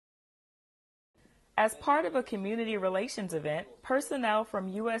As part of a community relations event, personnel from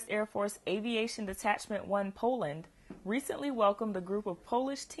U.S. Air Force Aviation Detachment 1 Poland recently welcomed a group of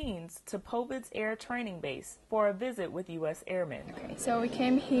Polish teens to Povid's Air Training Base for a visit with U.S. airmen. So we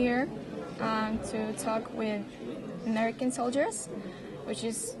came here to talk with American soldiers, which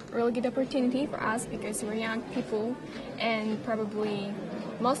is a really good opportunity for us because we're young people, and probably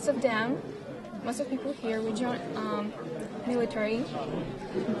most of people here will join military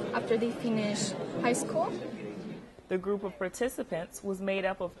after they finish high school. The group of participants was made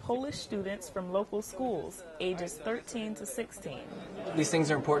up of Polish students from local schools, ages 13 to 16. These things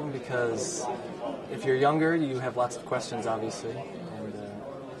are important because if you're younger, you have lots of questions, obviously,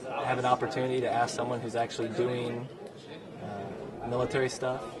 and have an opportunity to ask someone who's actually doing military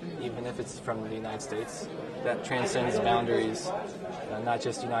stuff, even if it's from the United States, that transcends boundaries, not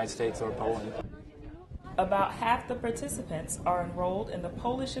just United States or Poland. About half the participants are enrolled in the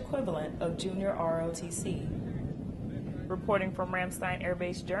Polish equivalent of junior ROTC. Reporting from Ramstein Air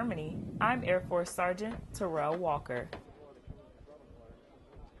Base, Germany, I'm Air Force Sergeant Terrell Walker.